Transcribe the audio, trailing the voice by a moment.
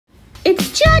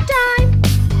It's cheer time!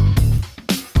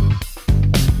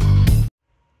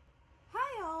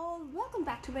 Hi all, welcome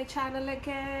back to my channel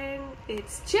again.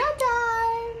 It's cheer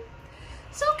time!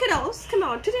 So kiddos, come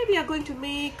on, today we are going to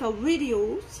make a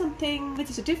video, something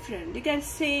which is different. You can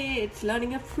say it's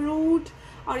learning a fruit,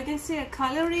 or you can say a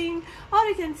coloring, or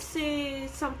you can say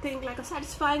something like a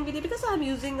satisfying video, because I'm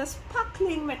using a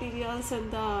sparkling materials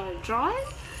in the drawing.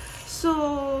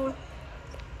 So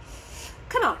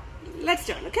come on, let's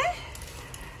do it, okay?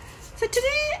 So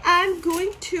today I'm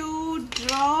going to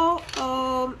draw,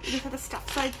 these are the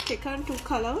stuff I've taken to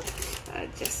color.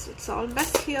 It's all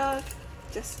messed here.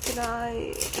 Just can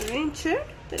I arrange it?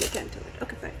 Then you can do it.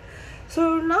 Okay, fine.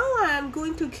 So now I'm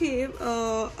going to give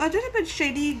a little bit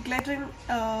shady glittering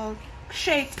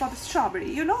shade for the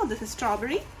strawberry. You know this is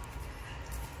strawberry.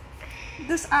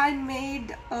 This I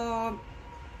made a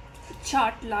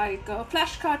chart like a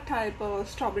flashcard type of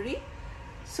strawberry.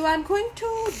 So I'm going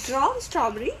to draw the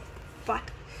strawberry,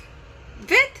 but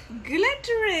with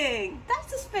glittering.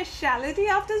 That's the speciality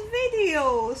of this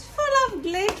video. It's full of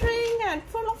glittering and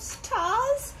full of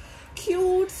stars,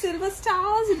 cute silver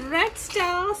stars, red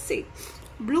stars, see,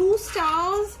 blue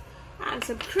stars, and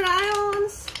some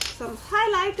crayons, some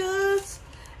highlighters,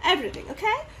 everything.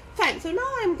 Okay, fine. So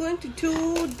now I'm going to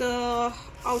do the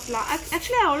outline.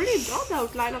 Actually, I already drawn the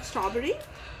outline of strawberry.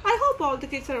 I hope all the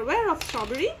kids are aware of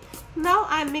strawberry. Now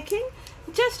I'm making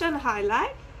just an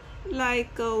highlight,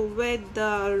 like with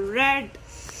the red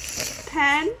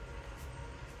pen.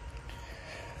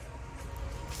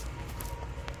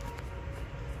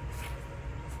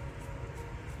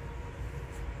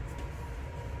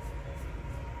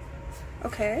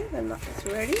 Okay, then that is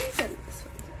ready. Then this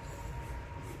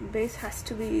one, base has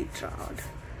to be drawn.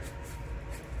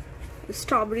 The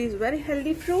strawberry is very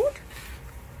healthy fruit.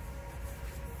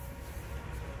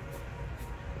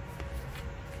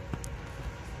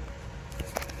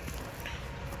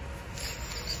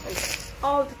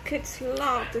 All the kids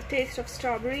love the taste of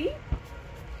strawberry.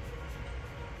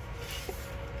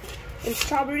 In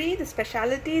strawberry, the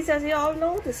specialities, as you all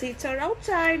know, the seeds are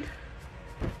outside.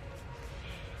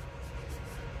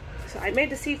 So I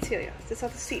made the seeds here. Yeah. These are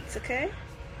the seeds, okay?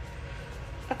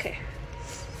 Okay.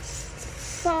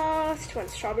 First one,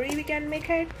 strawberry, we can make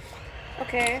it.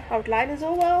 Okay, outline is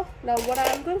over. Now what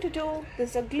I'm going to do, this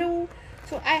is a glue.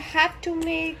 So I have to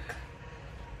make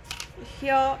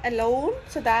here alone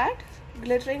so that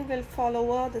glittering will fall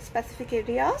over the specific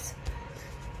areas.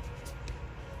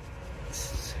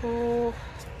 So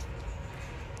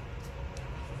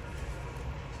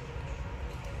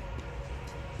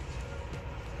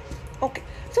okay,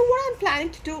 so what I'm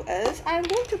planning to do is I'm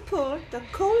going to put the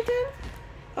golden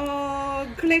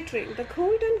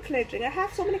glittering. I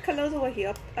have so many colors over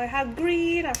here. I have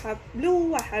green, I have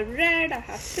blue, I have red, I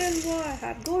have silver, I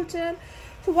have golden.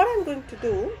 So what I'm going to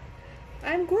do,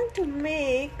 I'm going to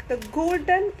make the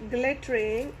golden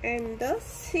glittering in the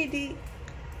CD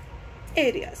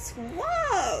areas.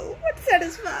 Wow, what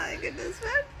satisfying it is,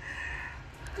 man.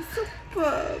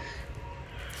 Superb.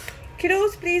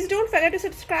 Kiddos, please don't forget to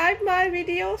subscribe my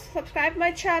videos, subscribe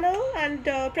my channel, and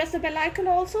press the bell icon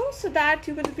also, so that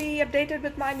you will be updated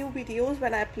with my new videos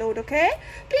when I upload, okay?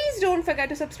 Please don't forget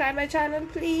to subscribe my channel,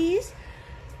 please.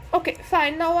 Okay,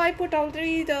 fine. Now I put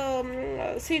already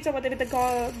the seeds over there with the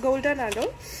golden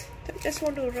handle. So I just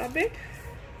want to rub it.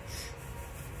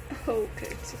 Okay,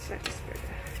 it's just like this.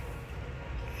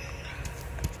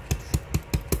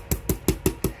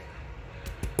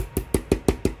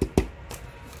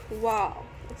 Wow,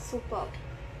 it's superb.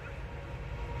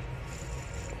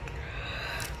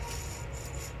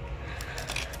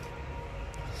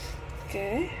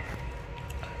 Okay.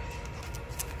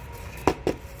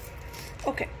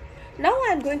 Okay. Now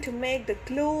I'm going to make the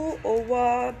glue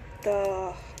over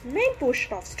the main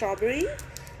portion of strawberry.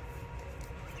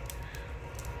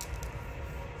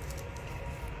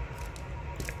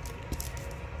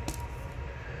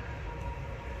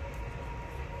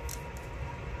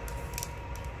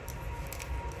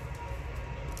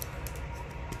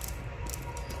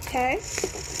 Okay,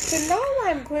 so now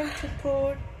I'm going to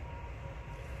put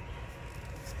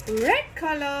red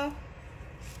color.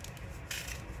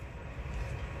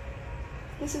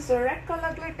 This is the red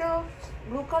color glitter,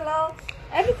 blue color,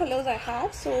 every colors I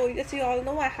have. So as you all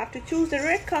know, I have to choose the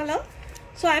red color.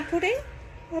 So I'm putting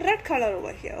red color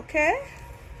over here, okay?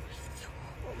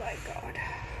 Oh my god.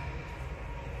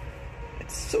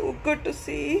 It's so good to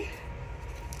see.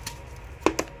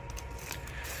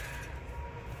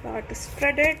 Now I have to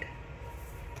spread it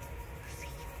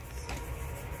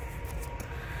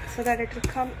so that it will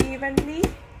come evenly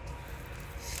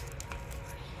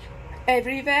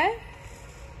everywhere.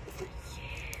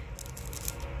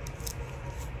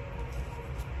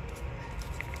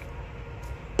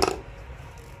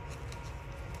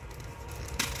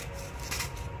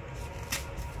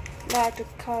 Now to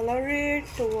color it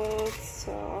towards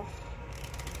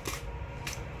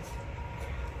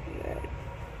red.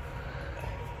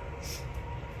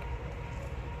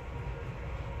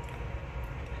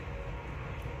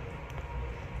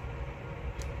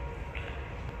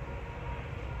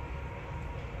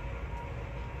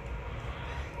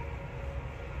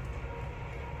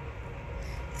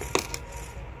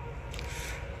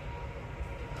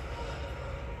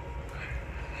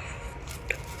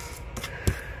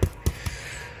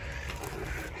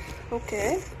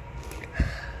 Okay,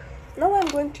 now I'm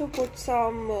going to put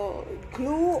some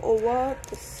glue over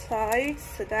the sides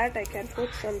so that I can put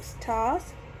some stars.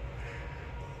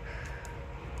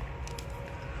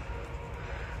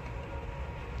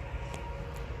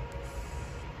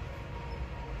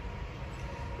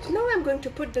 So now I'm going to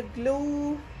put the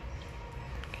glue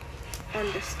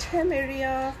on the stem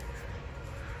area.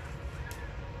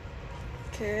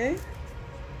 Okay.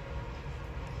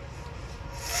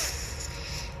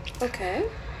 Okay,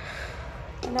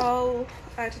 now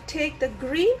I have to take the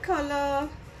green color,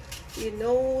 you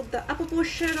know, the upper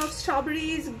portion of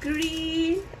strawberry is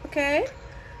green. Okay,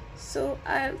 so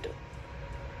I have to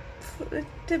put it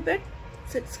a bit,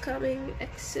 so it's coming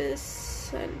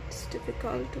excess and it's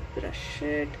difficult to brush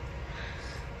it.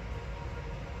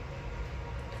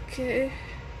 Okay,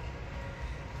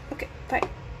 okay, fine.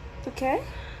 Okay,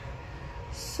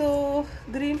 so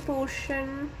green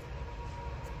portion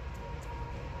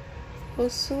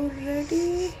also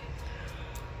ready.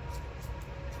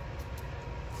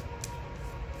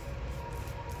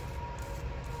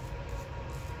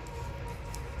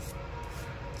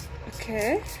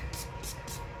 Okay,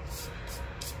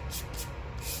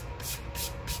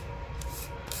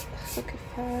 okay,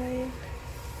 fine.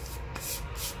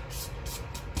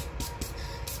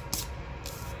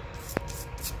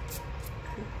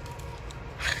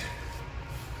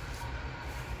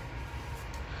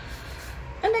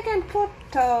 And I can put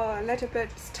a little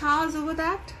bit stars over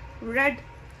that red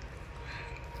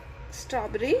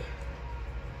strawberry.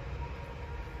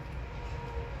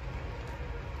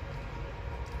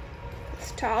 The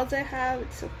stars I have,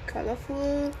 it's so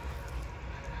colorful.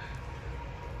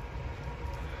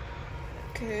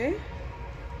 Okay.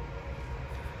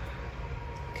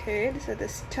 Okay, these are the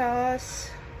stars.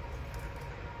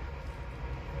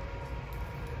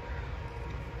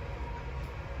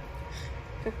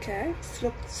 Okay, it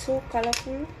looks so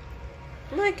colorful.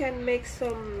 Now I can make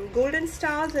some golden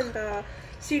stars in the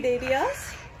seed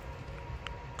areas.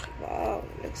 Wow,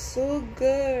 looks so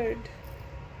good.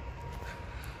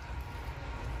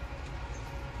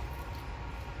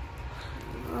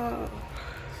 Wow,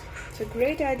 it's a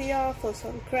great idea for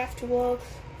some craft work.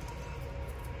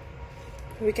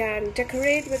 We can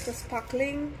decorate with the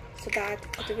sparkling so that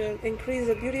it will increase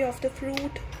the beauty of the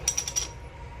fruit.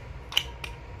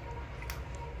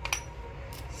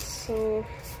 So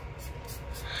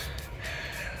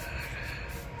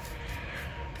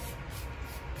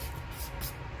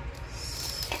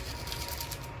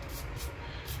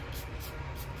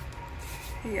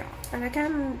yeah, and I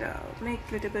can make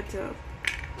a little bit of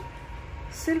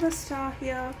silver star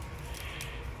here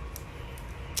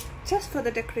just for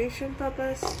the decoration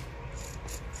purpose.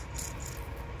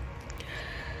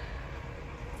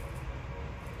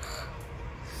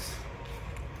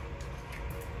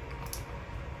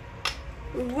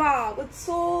 Wow, it's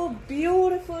so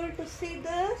beautiful to see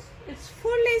this. It's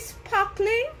fully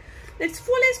sparkling. It's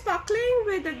fully sparkling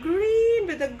with the green,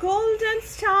 with the golden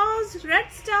stars,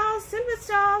 red stars, silver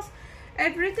stars,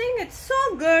 everything. It's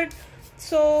so good.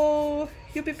 So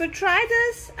you people try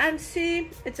this and see.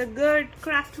 It's a good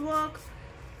craft work.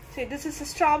 See, this is a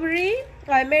strawberry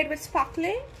I made with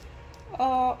sparkling.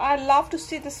 I love to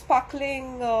see the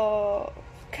sparkling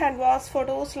canvas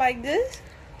photos like this.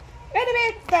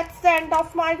 Anyway, that's the end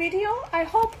of my video. I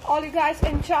hope all you guys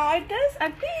enjoyed this,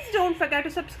 and please don't forget to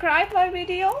subscribe my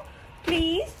video,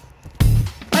 please.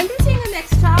 Until seeing you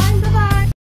next time, bye bye.